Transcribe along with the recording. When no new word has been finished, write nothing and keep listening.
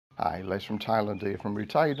Hi, Les from Thailand here, from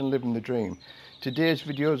Retired and Living the Dream. Today's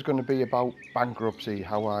video is going to be about bankruptcy,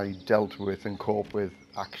 how I dealt with and cope with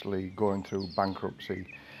actually going through bankruptcy.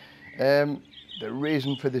 The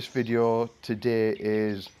reason for this video today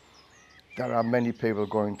is there are many people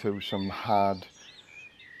going through some hard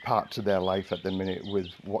parts of their life at the minute with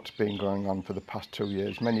what's been going on for the past 2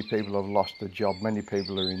 years. Many people have lost their job, many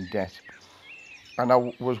people are in debt. And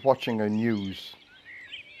I was watching a news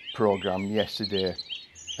program yesterday,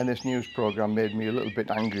 and this news program made me a little bit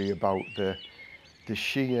angry about the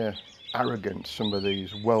sheer arrogance some of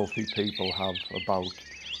these wealthy people have about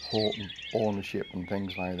home ownership and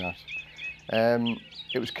things like that.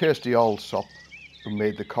 It was Kirsty Allsop who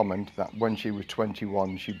made the comment that when she was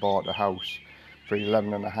 21 she bought a house for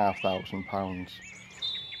 £11,500.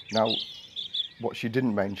 Now, what she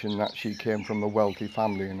didn't mention that she came from a wealthy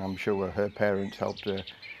family, and I'm sure her parents helped her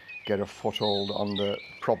get a foothold on the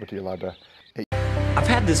property ladder. I've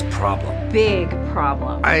had this problem. Big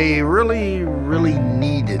problem. I really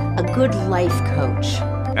needed A good life coach.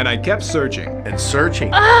 And I kept searching. and searching.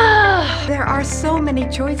 There are so many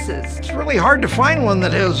choices. It's really hard to find one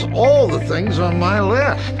that has all the things on my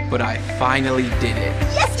list. But I finally did it.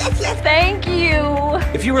 Yes, yes, yes. Thank you.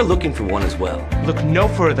 If you are looking for one as well, Look no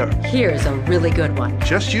further. Here's a really good one.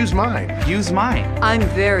 Just use mine. Use mine. I'm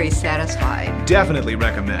very satisfied. Definitely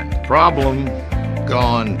recommend. Problem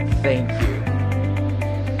gone. thank you.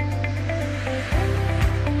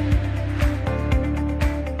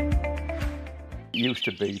 It used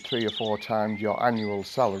to be 3 or 4 times your annual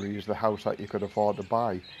salary is the house that you could afford to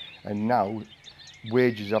buy, and now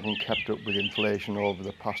wages haven't kept up with inflation over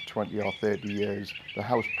the past 20 or 30 years. The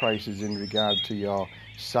house prices in regard to your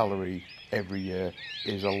salary every year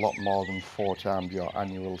is a lot more than 4 times your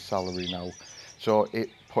annual salary now, so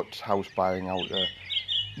it puts house buying out of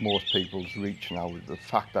most people's reach now. The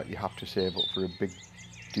fact that you have to save up for a big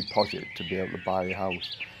deposit to be able to buy a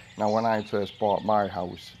house. Now, when I first bought my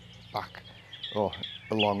house back a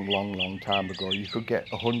long time ago, you could get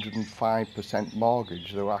 105%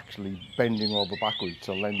 mortgage. They were actually bending over backwards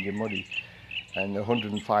to lend you money, and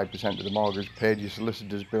 105% of the mortgage paid your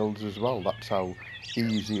solicitor's bills as well. That's how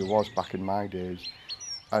easy it was back in my days.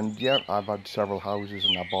 And yeah, I've had several houses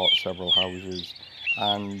and I bought several houses,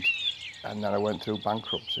 and then I went through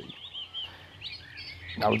bankruptcy.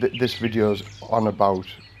 Now this video's on about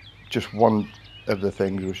just one of the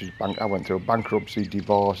things, which is I went through bankruptcy,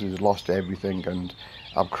 divorces, lost everything, and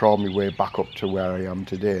I've crawled my way back up to where I am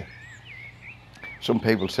today. Some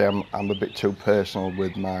people say I'm a bit too personal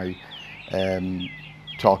with my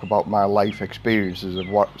talk about my life experiences of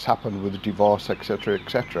what's happened with the divorce, etc,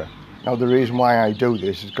 etc. Now, the reason why I do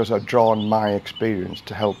this is because I've drawn my experience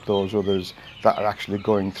to help those others that are actually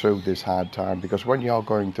going through this hard time. Because when you're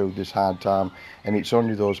going through this hard time, and it's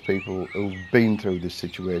only those people who've been through this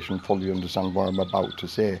situation fully understand what I'm about to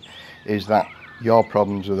say, is that your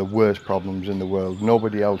problems are the worst problems in the world.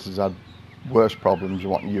 Nobody else has had worse problems than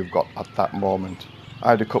what you've got at that moment. I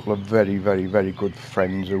had a couple of very good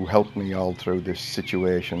friends who helped me all through this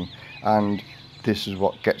situation, and this is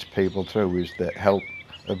what gets people through, is the help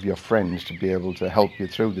of your friends to be able to help you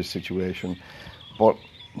through this situation. But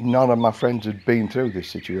none of my friends had been through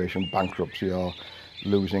this situation, bankruptcy or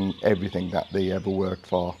losing everything that they ever worked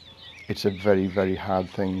for. It's a very hard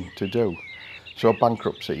thing to do. So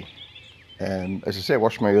bankruptcy, as I say,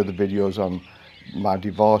 watch my other videos on my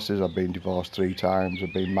divorces. I've been divorced 3 times,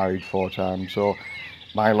 I've been married 4 times, so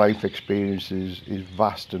my life experience is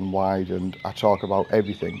vast and wide, and I talk about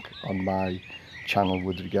everything on my channel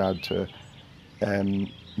with regard to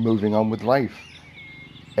moving on with life.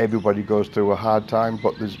 Everybody goes through a hard time,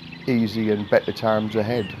 but there's easy and better times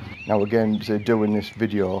ahead. Now again, so doing this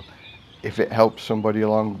video, if it helps somebody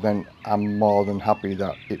along, then I'm more than happy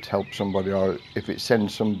that it's helped somebody, or if it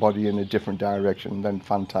sends somebody in a different direction, then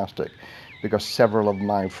fantastic. Because several of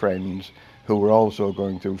my friends who were also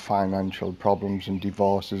going through financial problems and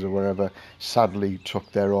divorces or whatever, sadly took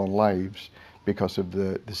their own lives because of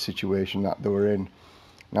the situation that they were in.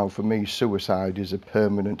 Now, for me, suicide is a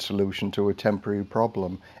permanent solution to a temporary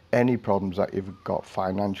problem. Any problems that you've got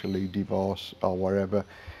financially, divorce or whatever,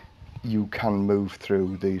 you can move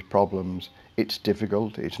through these problems. It's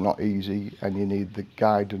difficult, it's not easy, and you need the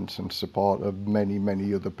guidance and support of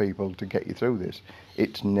many other people to get you through this.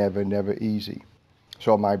 It's never easy.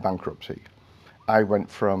 So my bankruptcy, I went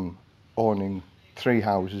from owning 3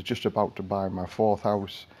 houses, just about to buy my 4th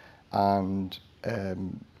house, and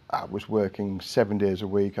I was working 7 days a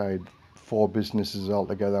week. I had 4 businesses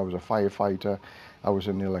altogether. I was a firefighter, I was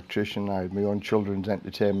an electrician, I had my own children's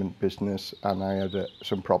entertainment business, and I had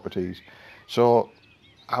some properties. So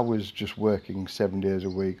I was just working 7 days a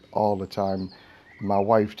week all the time. my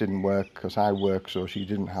wife didn't work because I worked, so she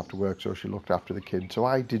didn't have to work, so she looked after the kids. So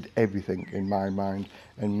I did everything in my mind.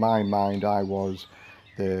 In my mind, I was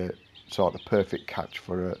the sort of perfect catch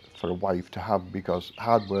for a wife to have, because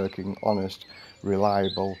hardworking, honest,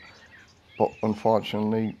 reliable. But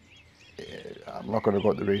unfortunately, I'm not going to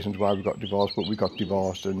go into the reasons why we got divorced, but we got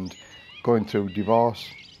divorced, and going through divorce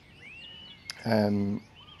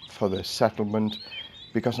for the settlement,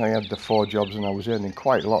 because I had the 4 jobs and I was earning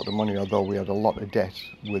quite a lot of money, although we had a lot of debt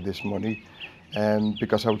with this money,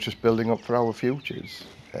 because I was just building up for our futures.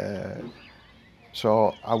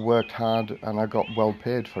 So I worked hard and I got well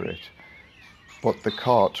paid for it. But the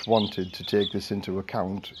courts wanted to take this into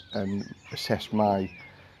account and assess my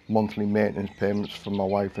monthly maintenance payments for my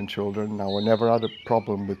wife and children. Now, I never had a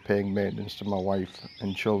problem with paying maintenance to my wife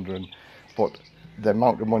and children, but the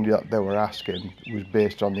amount of money that they were asking was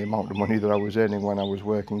based on the amount of money that I was earning when I was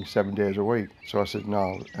working 7 days a week. So I said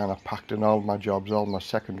no, and I packed in all my jobs, all my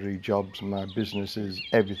secondary jobs, my businesses,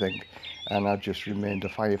 everything, and I just remained a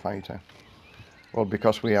firefighter. Well,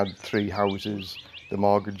 because we had 3 houses, the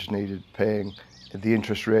mortgage needed paying, the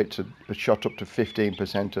interest rates had shot up to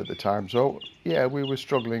 15% at the time. So yeah, we were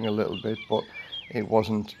struggling a little bit, but it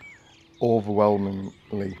wasn't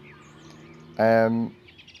overwhelmingly.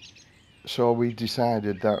 So we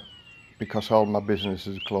decided that because all my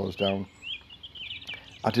businesses closed down,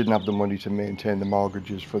 I didn't have the money to maintain the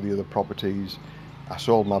mortgages for the other properties. I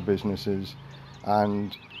sold my businesses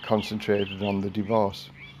and concentrated on the divorce.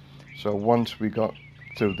 So once we got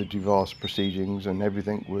through the divorce proceedings and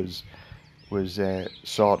everything was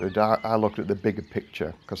sorted, I looked at the bigger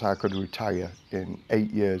picture, because I could retire in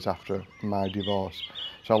 8 years after my divorce.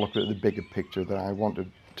 So I looked at the bigger picture, that I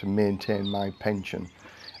wanted to maintain my pension,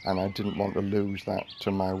 and I didn't want to lose that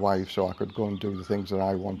to my wife, so I could go and do the things that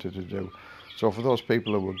I wanted to do. So for those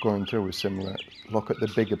people who were going through a similar, look at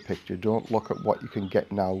the bigger picture. Don't look at what you can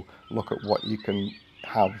get now, look at what you can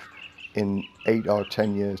have in 8 or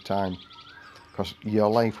 10 years time, because your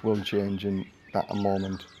life will change in that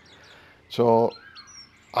moment. So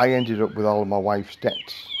I ended up with all of my wife's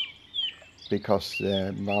debts, because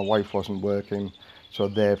my wife wasn't working, so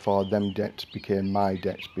therefore them debts became my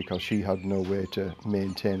debts, because she had no way to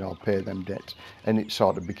maintain or pay them debts. And it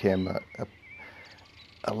sort of became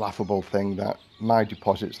a laughable thing that my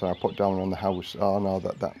deposits that I put down on the house, oh no,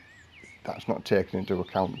 that's not taken into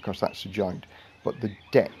account because that's a joint. But the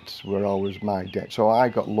debts were always my debt, so I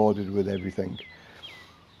got loaded with everything.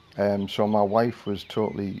 So my wife was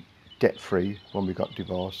totally debt-free when we got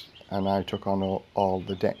divorced, and I took on all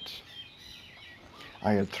the debts.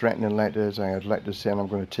 I had threatening letters, I had letters saying I'm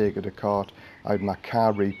going to take her to court, I had my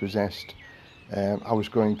car repossessed. I was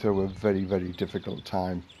going through a very, very difficult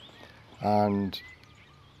time, and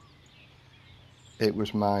it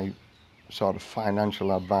was my sort of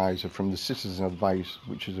financial advisor from the Citizen Advice,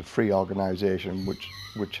 which is a free organisation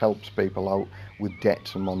which helps people out with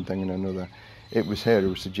debts and one thing and another. It was her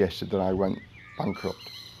who suggested that I went bankrupt,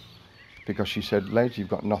 because she said, Les, you've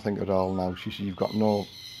got nothing at all now. She said, you've got no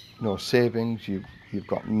savings, you've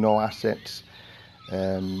got no assets.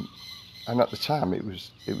 And at the time it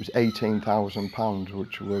was £18,000,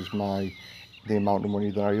 which was the amount of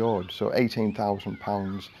money that I owed. So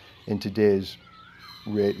 £18,000 in today's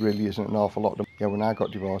rate really isn't an awful lot. Yeah, when I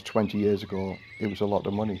got divorced 20 years ago, it was a lot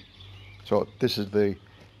of money. So this is the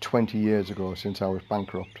 20 years ago since I was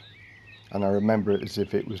bankrupt, and I remember it as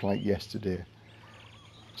if it was like yesterday.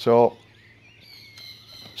 So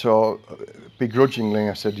begrudgingly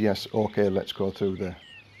I said, yes, okay, let's go through the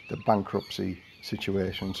bankruptcy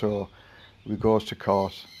situation. So we goes to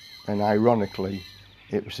court, and ironically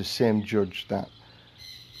it was the same judge that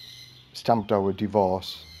stamped our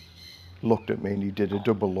divorce looked at me, and he did a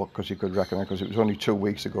double look because he could recognise, because it was only 2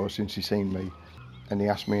 weeks ago since he seen me, and he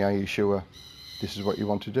asked me, are you sure this is what you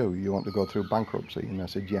want to do? You want to go through bankruptcy? And I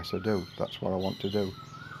said, yes I do, that's what I want to do.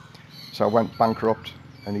 So I went bankrupt,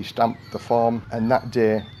 and he stamped the form, and that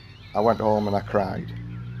day I went home and I cried,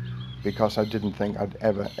 because I didn't think I'd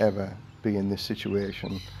ever be in this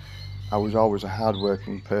situation. I was always a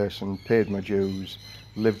hard-working person, paid my dues,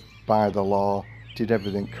 lived by the law, did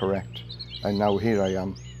everything correct, and now here I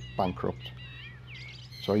am, bankrupt.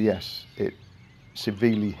 So yes, it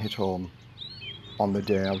severely hit home on the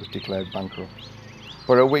day I was declared bankrupt.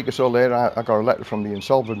 But a week or so later, I got a letter from the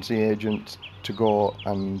insolvency agent to go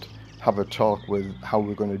and have a talk with how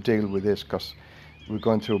we're going to deal with this, because we're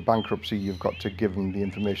going through bankruptcy. You've got to give them the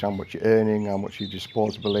information, how much you're earning, how much your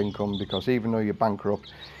disposable income, because even though you're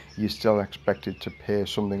bankrupt, you're still expected to pay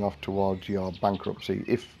something off towards your bankruptcy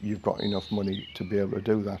if you've got enough money to be able to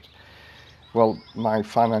do that. Well, my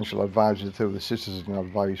financial advisor through the Citizen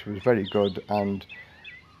Advice was very good, and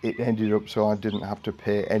it ended up so I didn't have to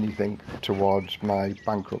pay anything towards my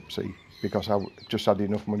bankruptcy because I just had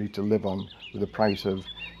enough money to live on with the price of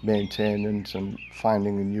maintenance and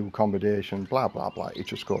finding a new accommodation, blah, blah, blah. It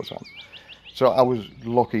just goes on. So I was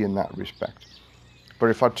lucky in that respect. But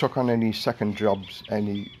if I took on any second jobs,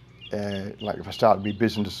 like if I started my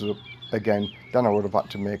businesses up again, then I would have had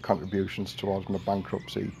to make contributions towards my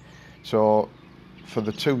bankruptcy. So for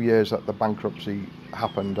the 2 years that the bankruptcy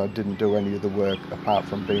happened, I didn't do any of the work apart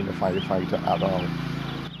from being a firefighter at all.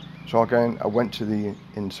 So again, I went to the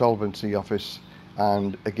insolvency office,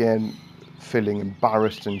 and again, feeling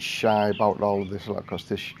embarrassed and shy about all of this, because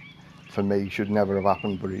this, for me, should never have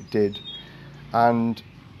happened, but it did. And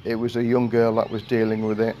it was a young girl that was dealing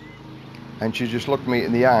with it, and she just looked me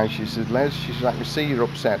in the eye. She said, Les, she said, I can see you're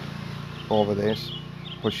upset over this,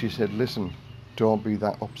 but she said, listen, don't be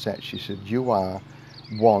that upset. She said, you are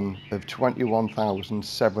one of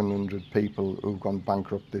 21,700 people who've gone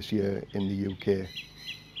bankrupt this year in the UK.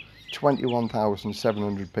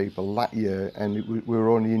 21,700 people that year, and we were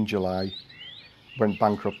only in July, went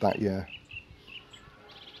bankrupt that year.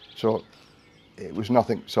 So it was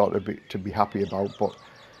nothing sort of to be happy about, but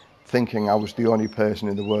thinking I was the only person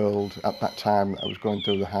in the world at that time that was going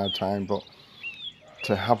through the hard time, but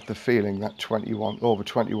to have the feeling that over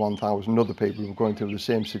 21,000 other people were going through the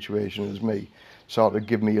same situation as me sort of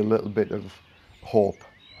give me a little bit of hope.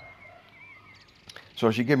 So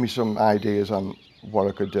she gave me some ideas on what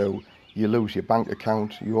I could do. You lose your bank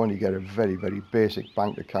account, you only get a very, very basic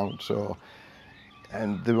bank account,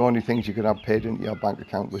 and the only things you could have paid into your bank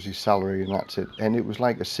account was your salary, and that's it. And it was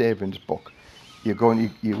like a savings book. You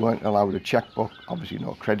weren't allowed a checkbook, obviously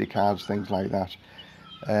no credit cards, things like that.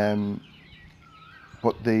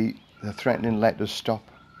 But the threatening letters stop.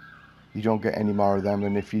 You don't get any more of them,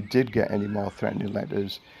 and if you did get any more threatening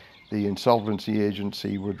letters, the insolvency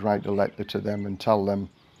agency would write a letter to them and tell them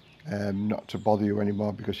not to bother you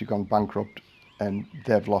anymore because you've gone bankrupt and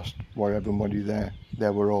they've lost whatever money they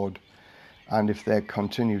were owed. And if they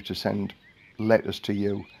continue to send letters to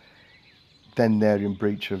you, then they're in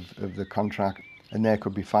breach of the contract, and they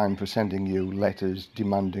could be fined for sending you letters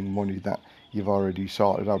demanding money that you've already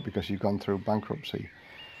sorted out because you've gone through bankruptcy.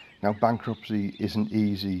 Now, bankruptcy isn't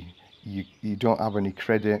easy. You don't have any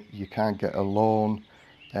credit, you can't get a loan,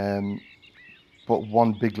 but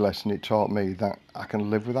one big lesson it taught me that I can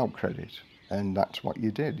live without credit, and that's what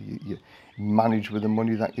you did. You manage with the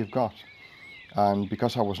money that you've got. And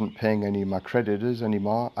because I wasn't paying any of my creditors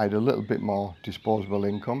anymore, I had a little bit more disposable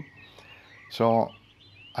income. So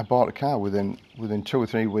I bought a car within 2 or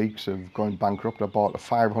 3 weeks of going bankrupt. I bought a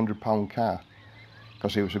 £500 car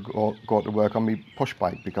because it was go to work on my push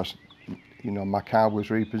bike because my car was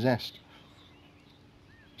repossessed.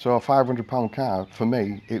 So a £500 car, for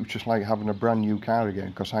me, it was just like having a brand new car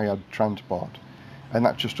again because I had transport. And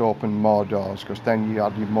that just opened more doors because then you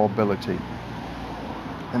had your mobility.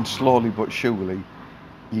 And slowly but surely,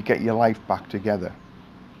 you get your life back together.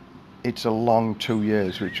 It's a long 2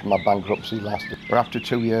 years which my bankruptcy lasted. But after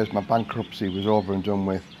 2 years, my bankruptcy was over and done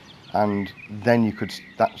with. And then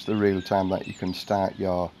that's the real time that you can start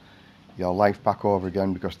your life back over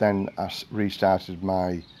again, because then I restarted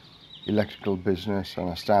my electrical business and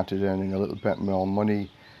I started earning a little bit more money.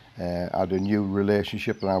 I had a new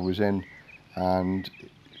relationship that I was in, and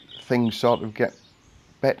things sort of get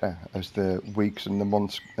better as the weeks and the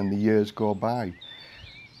months and the years go by.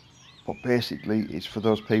 But basically, it's for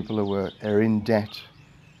those people who are in debt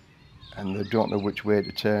and they don't know which way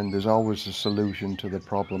to turn. There's always a solution to the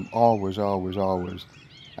problem, always, always, always.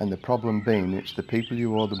 And the problem being, it's the people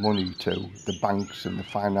you owe the money to, the banks and the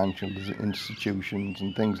financial institutions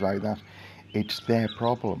and things like that. It's their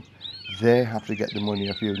problem. They have to get the money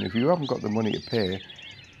off you. And if you haven't got the money to pay,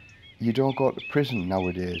 you don't go to prison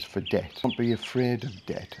nowadays for debt. Don't be afraid of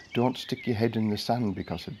debt. Don't stick your head in the sand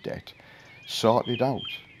because of debt. Sort it out.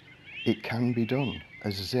 It can be done.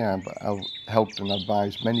 As I say, I've helped and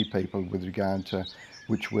advised many people with regard to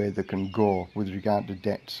which way they can go with regard to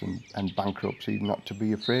debts and bankruptcy, not to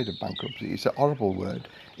be afraid of bankruptcy. It's a horrible word.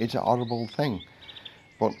 It's a horrible thing.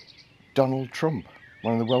 But Donald Trump,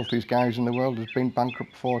 one of the wealthiest guys in the world, has been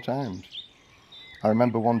bankrupt 4 times. I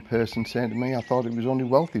remember one person saying to me, I thought it was only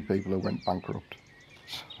wealthy people who went bankrupt.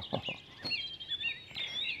 So,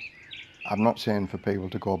 I'm not saying for people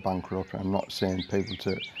to go bankrupt. I'm not saying people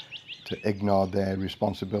to ignore their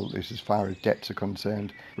responsibilities as far as debts are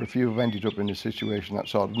concerned. But if you've ended up in a situation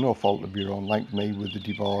that's sort of no fault of your own, like me with the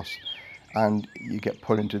divorce, and you get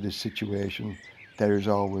put into this situation, there is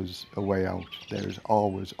always a way out. There is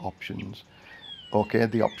always options. Okay,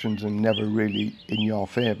 the options are never really in your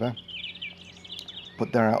favour,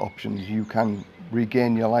 but there are options. You can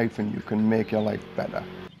regain your life and you can make your life better.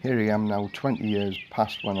 Here I am now, 20 years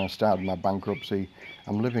past when I started my bankruptcy.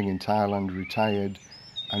 I'm living in Thailand, retired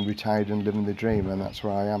and living the dream, and that's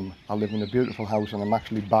where I am. I live in a beautiful house and I'm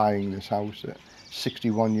actually buying this house at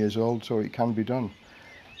 61 years old, so it can be done.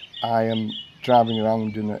 I am driving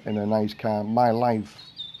around in a nice car. My life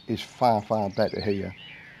is far, far better here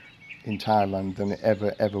in Thailand than it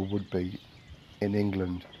ever would be in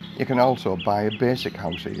England. You can also buy a basic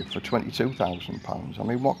house here for £22,000. I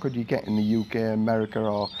mean, what could you get in the UK, America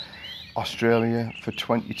or Australia for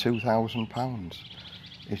 £22,000?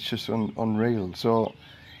 It's just unreal. So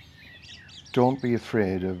don't be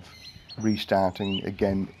afraid of restarting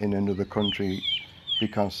again in another country,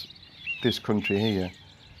 because this country here,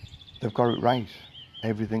 they've got it right.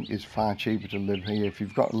 Everything is far cheaper to live here. If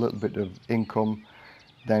you've got a little bit of income,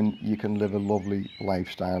 then you can live a lovely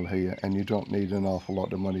lifestyle here, and you don't need an awful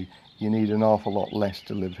lot of money. You need an awful lot less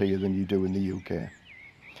to live here than you do in the UK.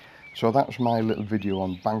 So that's my little video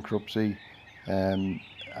on bankruptcy and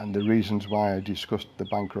the reasons why I discussed the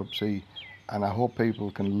bankruptcy, and I hope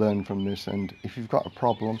people can learn from this. And if you've got a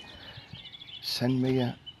problem, send me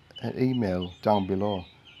an email down below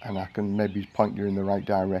and I can maybe point you in the right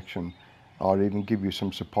direction, or even give you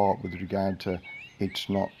some support with regard to it's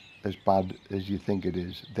not as bad as you think it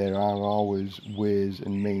is. There are always ways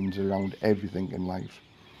and means around everything in life.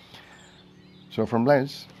 So from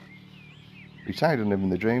Les, retired and living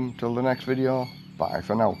the dream, till the next video, bye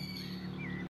for now.